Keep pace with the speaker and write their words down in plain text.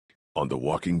on The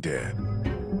Walking Dead.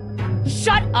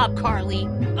 Shut up, Carly!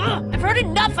 Ugh, I've heard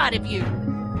enough out of you!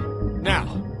 Now,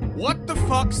 what the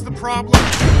fuck's the problem?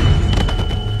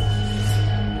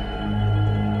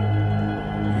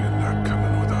 You're not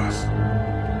coming with us.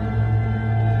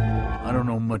 I don't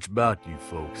know much about you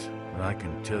folks, but I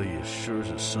can tell you as sure as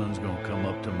the sun's gonna come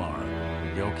up tomorrow.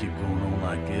 Y'all keep going on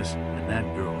like this, and that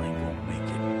girl ain't gonna make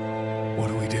it. What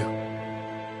do we do?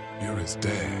 You're his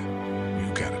dad.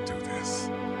 You gotta do this.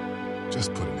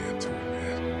 Just put an end to it, man.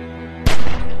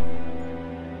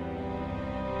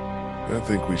 I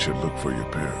think we should look for your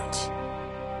parents.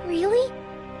 Really?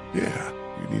 Yeah,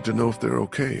 you need to know if they're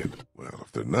okay, and, well,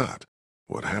 if they're not,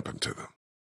 what happened to them.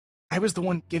 I was the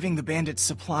one giving the bandits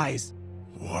supplies.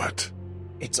 What?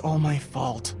 It's all my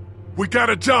fault. We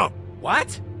gotta jump!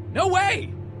 What? No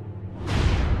way!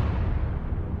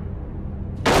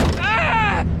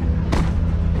 Ah!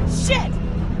 Shit!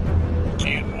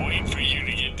 Can't wait for you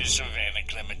to get to Savannah,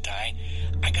 Clementine.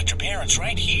 I got your parents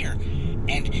right here.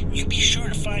 And you be sure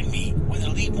to find me, whether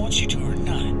Lee wants you to or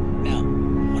not. Now,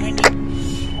 what I need...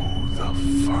 Who the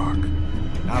fuck?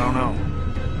 I don't know,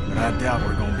 but I doubt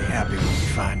we're gonna be happy when we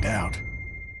find out.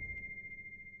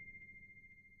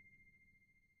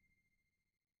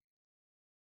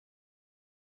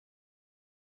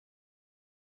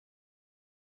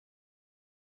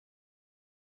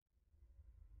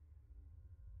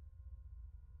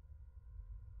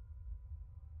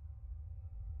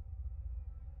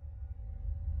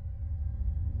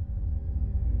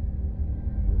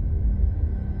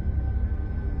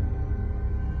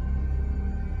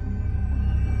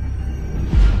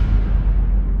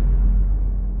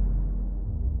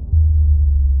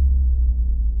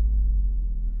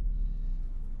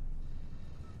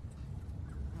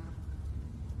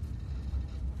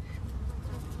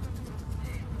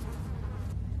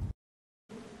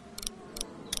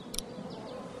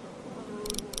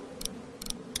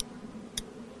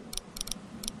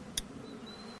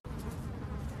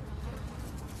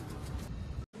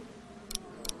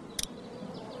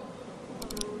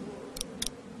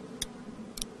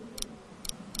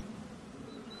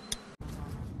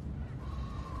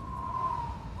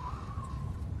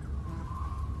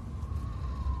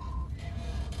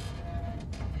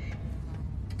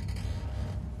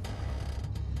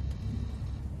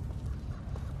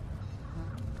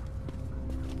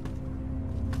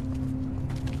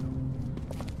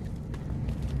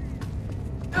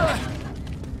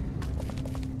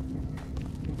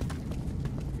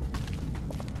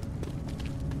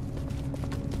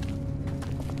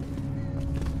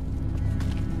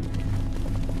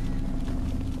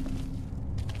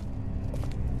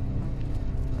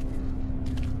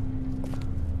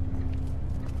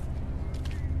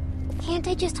 Can't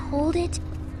I just hold it?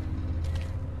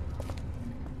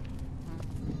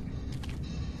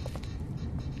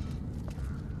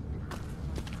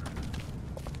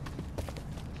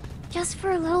 Just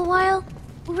for a little while?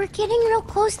 We're getting real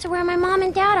close to where my mom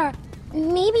and dad are.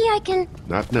 Maybe I can...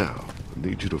 Not now. I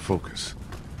need you to focus.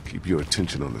 Keep your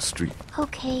attention on the street.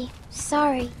 Okay,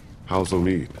 sorry. How's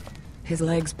O'Neil? His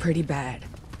leg's pretty bad.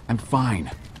 I'm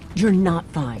fine. You're not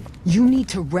fine. You need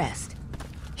to rest.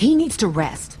 He needs to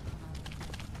rest.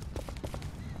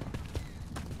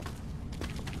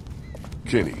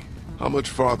 Kenny, how much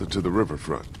farther to the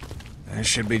riverfront? There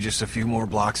should be just a few more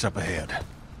blocks up ahead.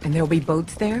 And there'll be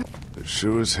boats there? There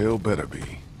sure as hell better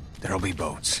be. There'll be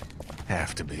boats.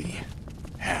 Have to be.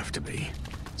 Have to be.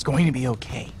 It's going to be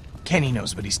okay. Kenny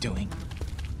knows what he's doing.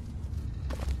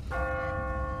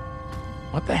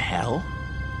 What the hell?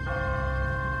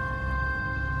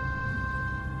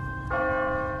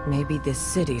 Maybe this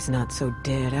city's not so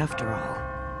dead after all.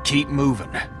 Keep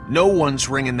moving. No one's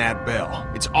ringing that bell.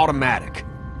 It's automatic.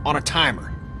 On a timer.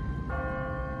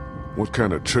 What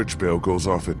kind of church bell goes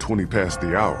off at 20 past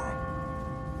the hour?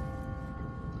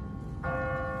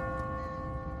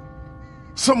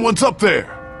 Someone's up there!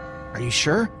 Are you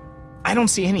sure? I don't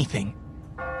see anything.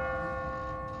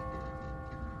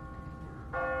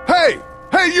 Hey!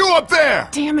 Hey, you up there!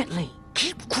 Damn it, Lee.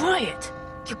 Keep quiet.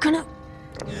 You're gonna...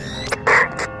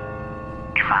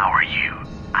 If I were you,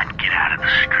 I'd get out of the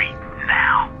street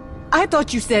now. I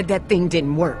thought you said that thing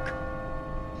didn't work.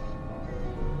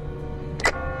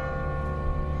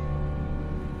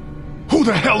 Who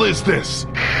the hell is this?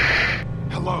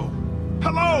 Hello?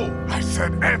 Hello! I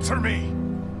said answer me!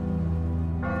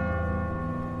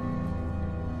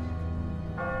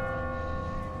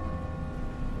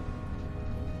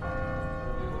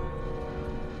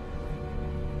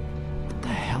 What the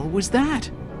hell was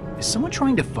that? Is someone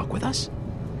trying to fuck with us?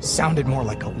 Sounded more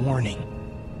like a warning.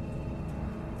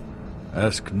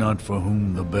 Ask not for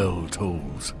whom the bell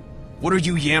tolls. What are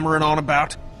you yammering on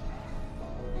about?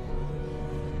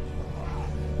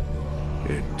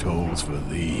 It tolls for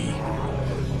thee.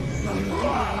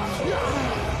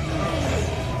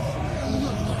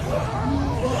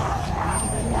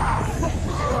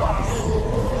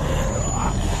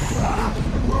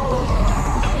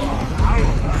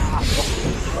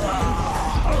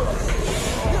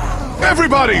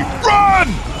 Everybody,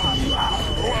 run!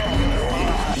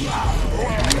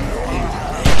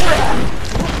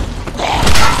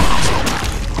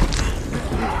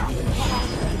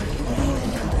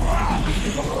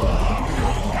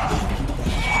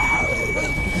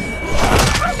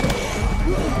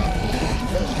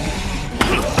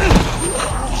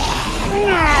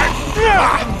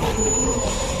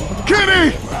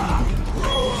 Kenny!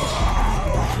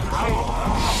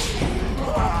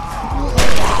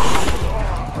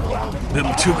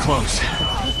 Little too close,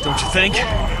 don't you think?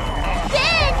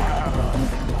 Ben!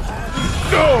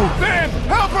 No! Ben,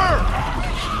 help her!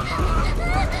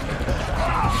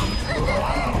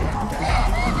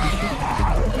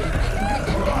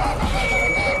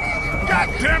 God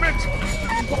damn it!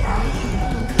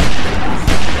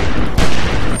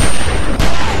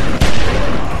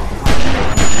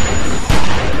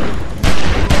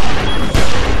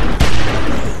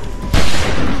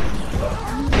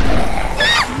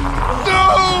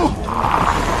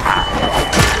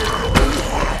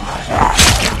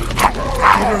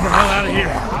 Get her the hell out of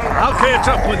here. I'll catch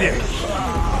up with you.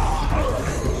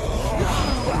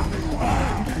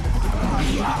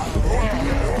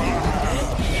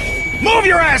 Move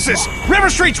your asses! River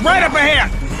Street's right up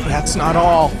ahead! That's not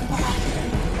all.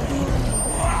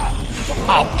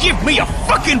 Oh, give me a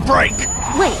fucking break!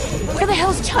 Wait, where the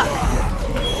hell's Chuck?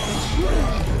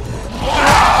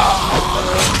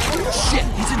 Shit,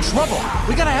 he's in trouble.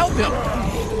 We gotta help him.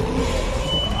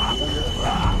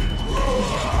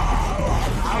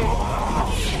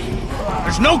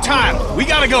 There's no time! We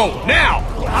gotta go, now!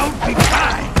 I'll be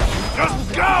fine.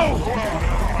 Just go!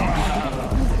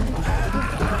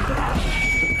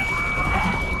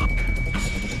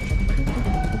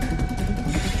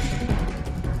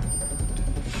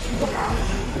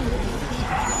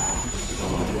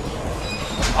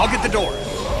 I'll get the door.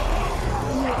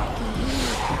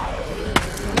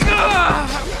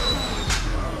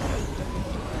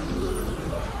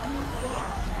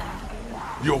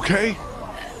 You okay?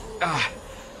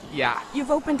 Yeah. You've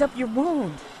opened up your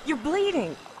wound. You're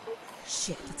bleeding.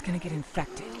 Shit, it's gonna get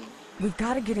infected. We've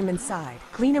got to get him inside.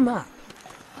 Clean him up.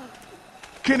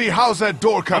 Kenny, how's that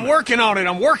door I'm coming? working on it,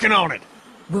 I'm working on it!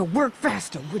 We'll work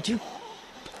faster, would you?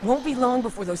 Won't be long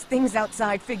before those things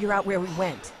outside figure out where we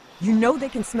went. You know they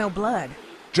can smell blood.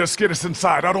 Just get us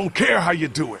inside. I don't care how you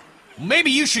do it.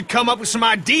 Maybe you should come up with some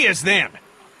ideas then.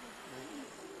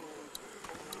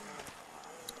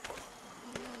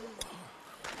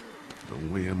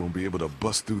 No way I'm gonna be able to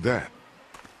bust through that.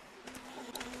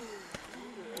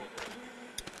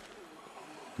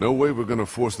 No way we're gonna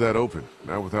force that open.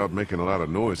 Not without making a lot of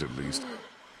noise, at least.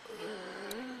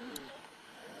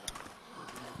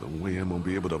 No way I'm gonna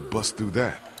be able to bust through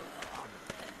that.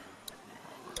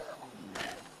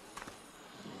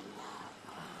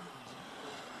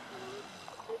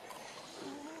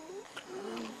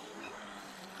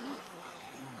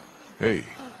 Hey,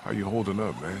 how you holding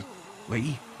up, man?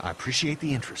 Lee, I appreciate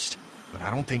the interest, but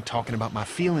I don't think talking about my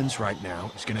feelings right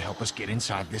now is gonna help us get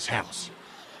inside this house.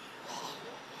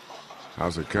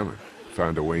 How's it coming?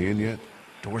 Found a way in yet?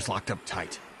 Door's locked up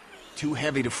tight. Too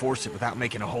heavy to force it without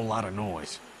making a whole lot of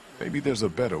noise. Maybe there's a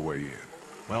better way in.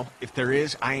 Well, if there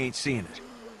is, I ain't seeing it.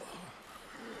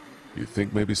 You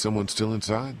think maybe someone's still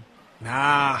inside?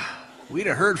 Nah, we'd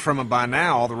have heard from him by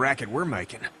now, all the racket we're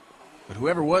making. But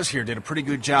whoever was here did a pretty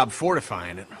good job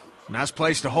fortifying it. Nice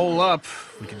place to hole up.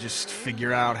 We could just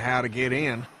figure out how to get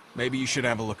in. Maybe you should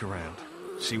have a look around.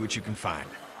 See what you can find.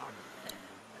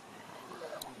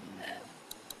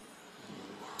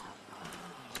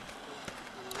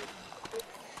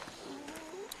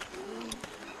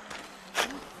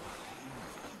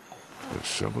 The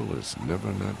shovel is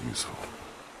never not useful.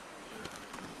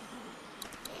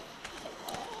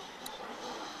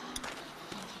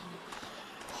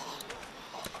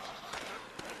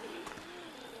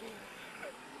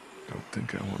 Don't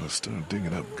think I want to start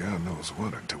digging up God knows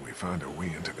what until we find a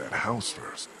way into that house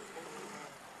first.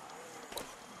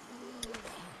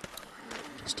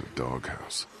 Just a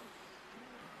doghouse.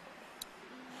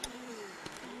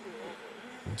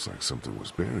 Looks like something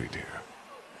was buried here.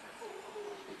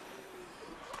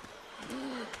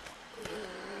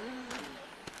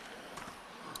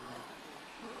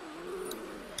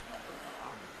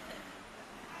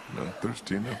 Not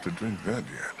thirsty enough to drink that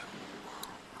yet.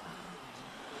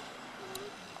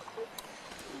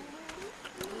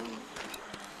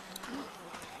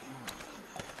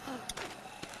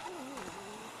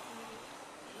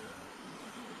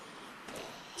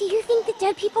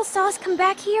 dead people saw us come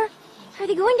back here? Are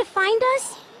they going to find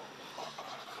us?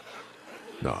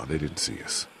 No, they didn't see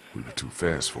us. We were too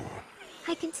fast for them.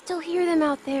 I can still hear them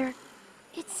out there.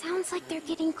 It sounds like they're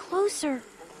getting closer.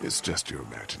 It's just your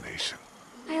imagination.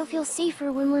 I'll feel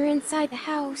safer when we're inside the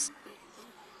house.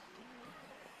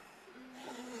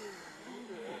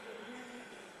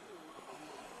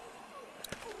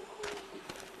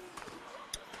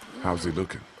 How's he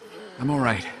looking? I'm all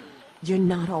right. You're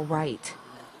not all right.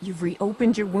 You've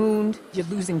reopened your wound, you're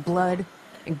losing blood,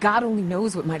 and God only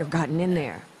knows what might have gotten in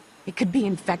there. It could be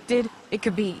infected, it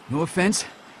could be... No offense,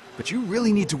 but you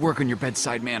really need to work on your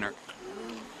bedside manner.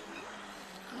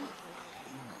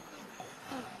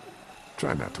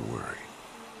 Try not to worry.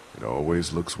 It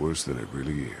always looks worse than it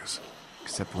really is.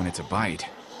 Except when it's a bite.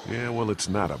 Yeah, well, it's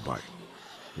not a bite.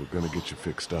 We're gonna get you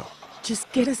fixed up.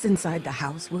 Just get us inside the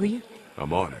house, will you?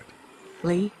 I'm on it.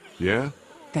 Lee? Yeah?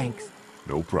 Thanks.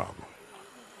 No problem.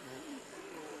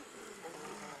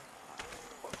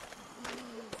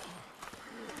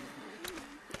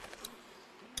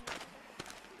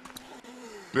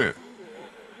 Then.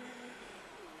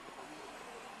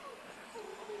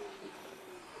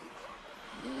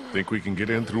 Think we can get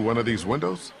in through one of these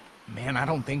windows? Man, I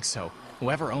don't think so.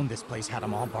 Whoever owned this place had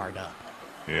them all barred up.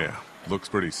 Yeah, looks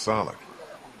pretty solid.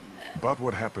 About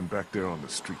what happened back there on the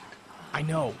street. I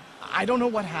know. I don't know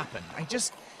what happened. I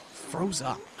just froze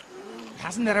up.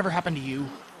 Hasn't that ever happened to you?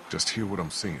 Just hear what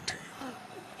I'm saying to you.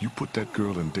 You put that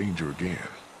girl in danger again.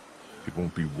 It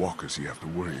won't be walkers you have to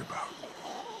worry about.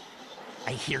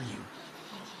 I hear you.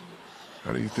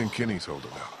 How do you think Kenny's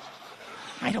holding out?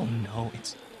 I don't know.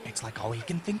 It's like all he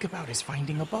can think about is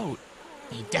finding a boat.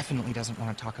 He definitely doesn't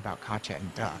want to talk about Katja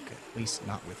and Duck, at least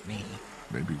not with me.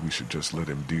 Maybe we should just let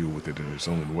him deal with it in his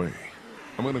own way.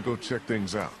 I'm gonna go check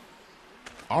things out.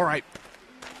 All right.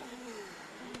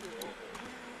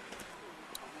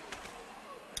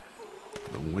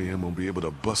 No way I'm gonna be able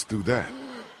to bust through that.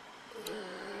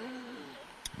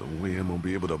 No way I'm gonna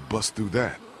be able to bust through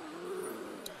that.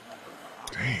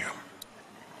 Damn.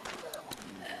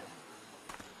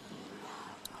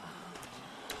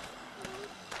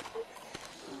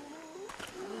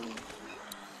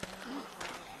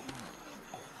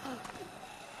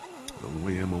 No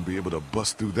way I'm gonna be able to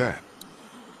bust through that.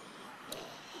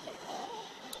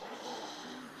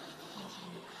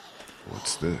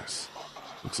 What's this?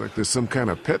 Looks like there's some kind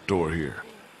of pet door here.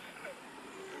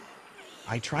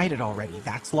 I tried it already.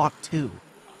 That's locked too.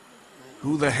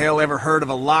 Who the hell ever heard of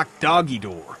a locked doggy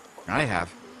door? I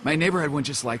have. My neighbor had one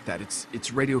just like that.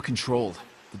 It's radio controlled.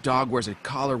 The dog wears a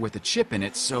collar with a chip in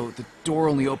it, so the door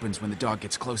only opens when the dog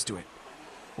gets close to it.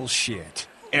 Well, shit.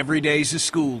 Every day's a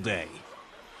school day.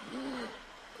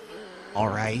 All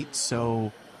right,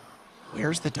 so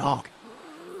where's the dog?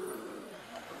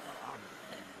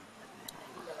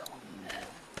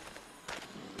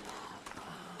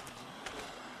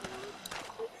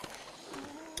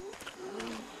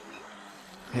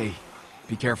 Hey,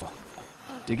 be careful.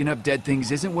 Digging up dead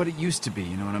things isn't what it used to be,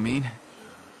 you know what I mean?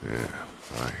 Yeah,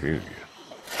 I hear you.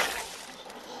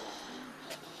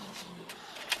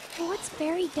 What's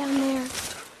buried down there?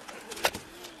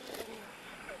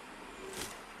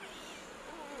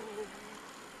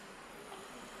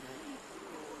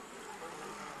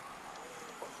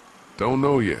 Don't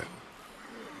know yet.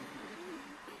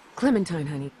 Clementine,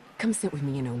 honey, come sit with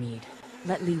me in Omead.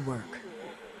 Let Lee work.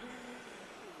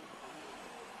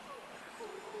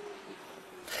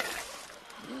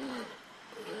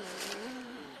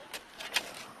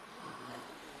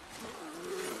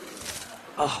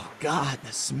 Oh, God,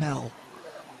 the smell.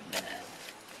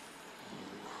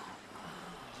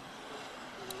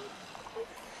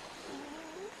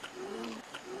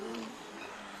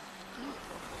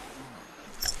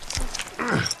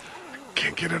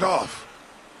 Can't get it off.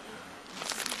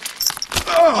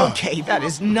 Okay, that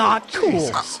is not cool.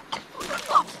 Jesus.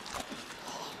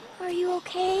 Are you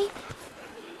okay?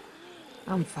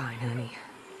 I'm fine, honey.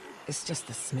 It's just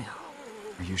the smell.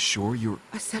 Are you sure you're...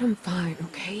 I said I'm fine,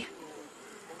 okay?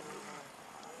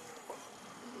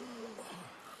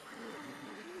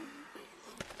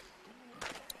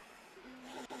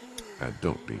 I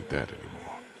don't need that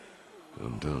anymore.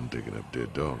 I'm done digging up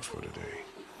dead dogs for today.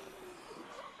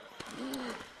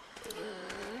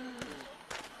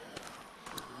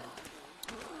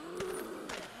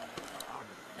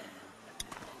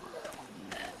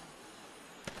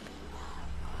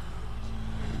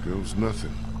 Here goes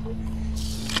nothing.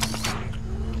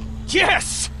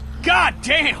 Yes! God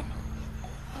damn!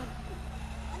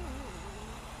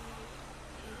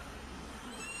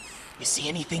 You see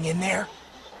anything in there?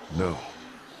 No.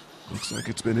 Looks like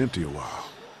it's been empty a while.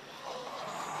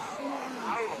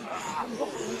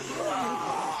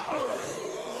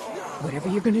 Whatever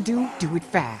you're gonna do it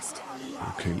fast.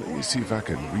 Okay, let me see if I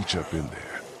can reach up in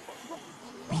there.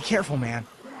 Be careful, man.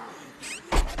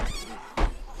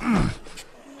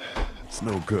 It's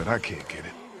no good. I can't get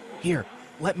it. Here,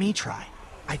 let me try.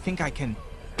 I think I can...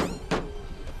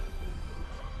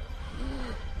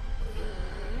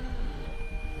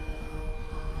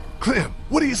 Clem,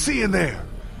 what do you see in there?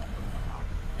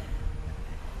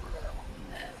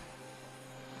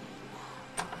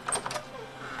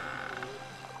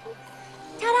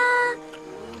 Ta-da!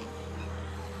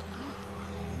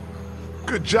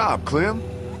 Good job, Clem.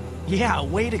 Yeah,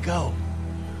 way to go.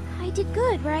 I did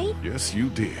good, right? Yes, you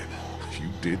did. You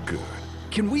did good.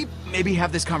 Can we maybe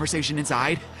have this conversation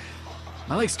inside?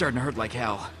 My leg's starting to hurt like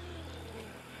hell.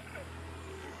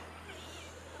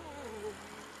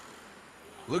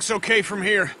 Looks okay from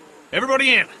here.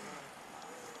 Everybody in.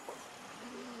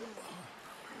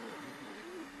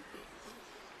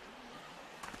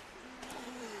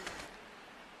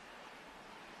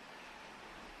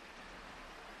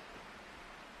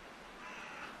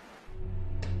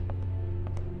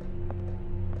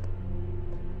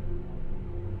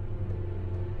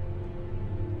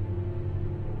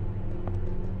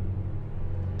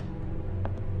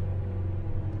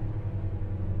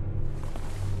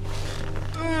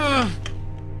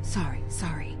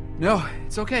 Sorry. No,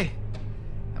 it's okay.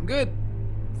 I'm good.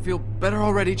 Feel better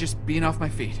already just being off my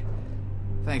feet.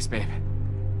 Thanks, babe.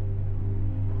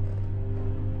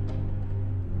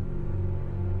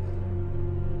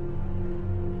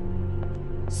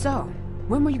 So,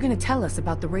 when were you gonna tell us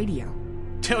about the radio?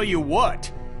 Tell you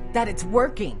what? That it's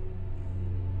working.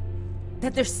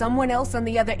 That there's someone else on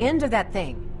the other end of that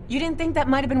thing. You didn't think that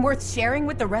might have been worth sharing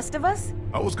with the rest of us?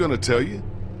 I was gonna tell you.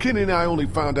 Kenny and I only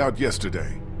found out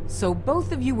yesterday. So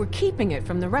both of you were keeping it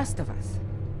from the rest of us.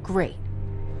 Great.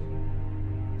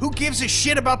 Who gives a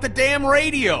shit about the damn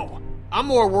radio? I'm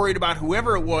more worried about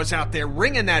whoever it was out there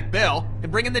ringing that bell and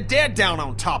bringing the dead down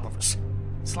on top of us.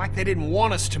 It's like they didn't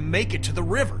want us to make it to the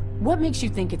river. What makes you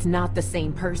think it's not the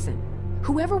same person?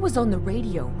 Whoever was on the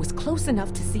radio was close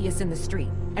enough to see us in the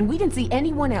street, and we didn't see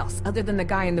anyone else other than the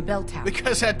guy in the bell tower.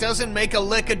 Because that doesn't make a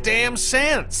lick of damn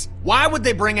sense. Why would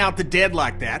they bring out the dead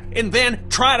like that and then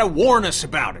try to warn us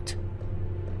about it?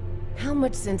 How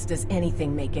much sense does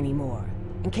anything make anymore?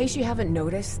 In case you haven't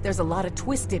noticed, there's a lot of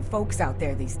twisted folks out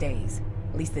there these days.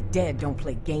 At least the dead don't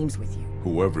play games with you.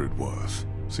 Whoever it was,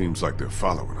 seems like they're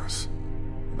following us.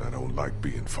 And I don't like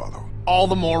being followed. All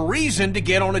the more reason to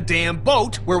get on a damn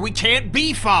boat where we can't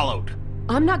be followed.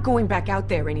 I'm not going back out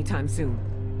there anytime soon.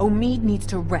 Omid needs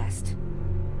to rest.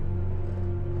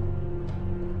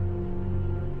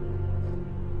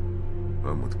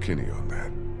 I'm with Kenny on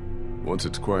that. Once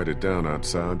it's quieted down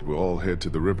outside, we'll all head to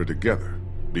the river together.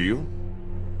 Deal?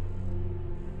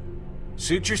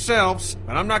 Suit yourselves,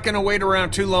 but I'm not gonna wait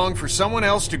around too long for someone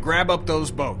else to grab up those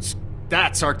boats.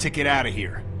 That's our ticket out of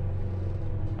here.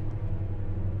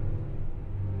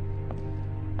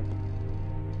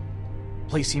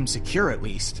 Place seems secure, at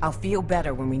least. I'll feel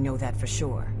better when we know that for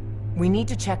sure. We need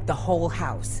to check the whole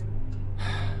house.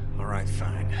 All right,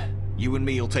 fine. You and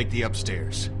me'll take the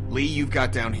upstairs. Lee, you've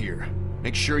got down here.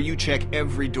 Make sure you check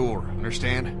every door,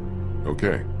 understand?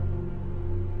 Okay.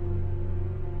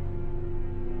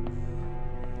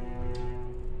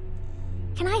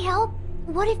 Can I help?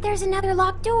 What if there's another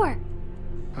locked door?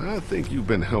 I think you've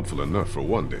been helpful enough for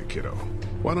one day, kiddo.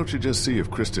 Why don't you just see if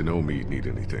Kristen and Omid need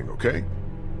anything, okay?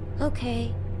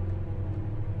 Okay.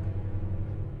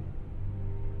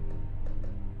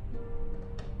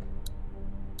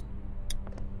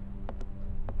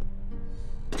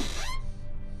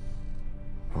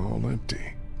 All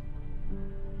empty.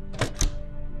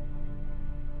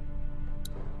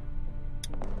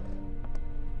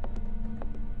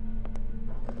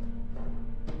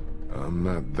 I'm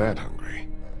not that hungry.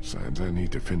 Besides, I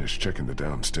need to finish checking the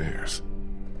downstairs.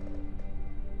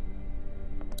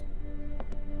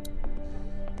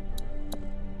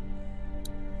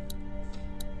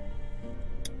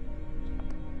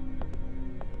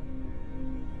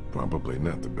 Probably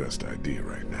not the best idea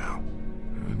right now.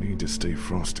 I need to stay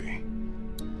frosty.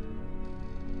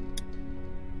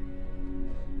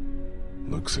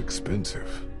 Looks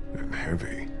expensive and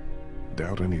heavy.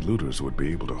 Doubt any looters would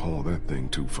be able to haul that thing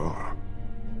too far.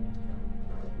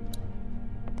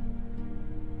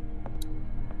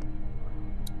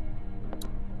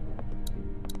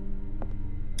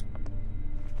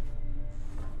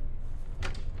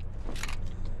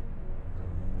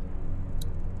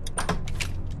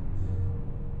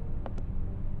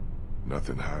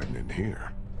 Nothing hiding in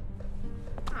here.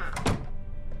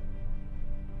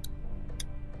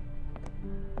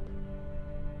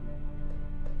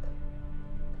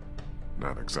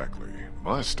 Not exactly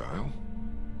my style.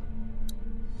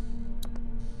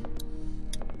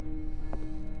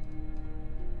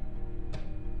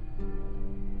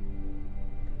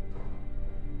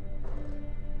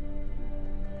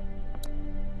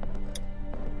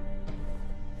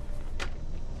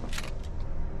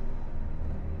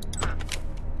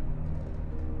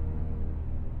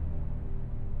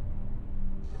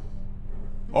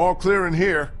 All clear in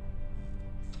here.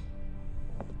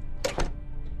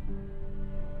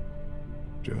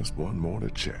 Just one more to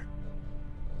check.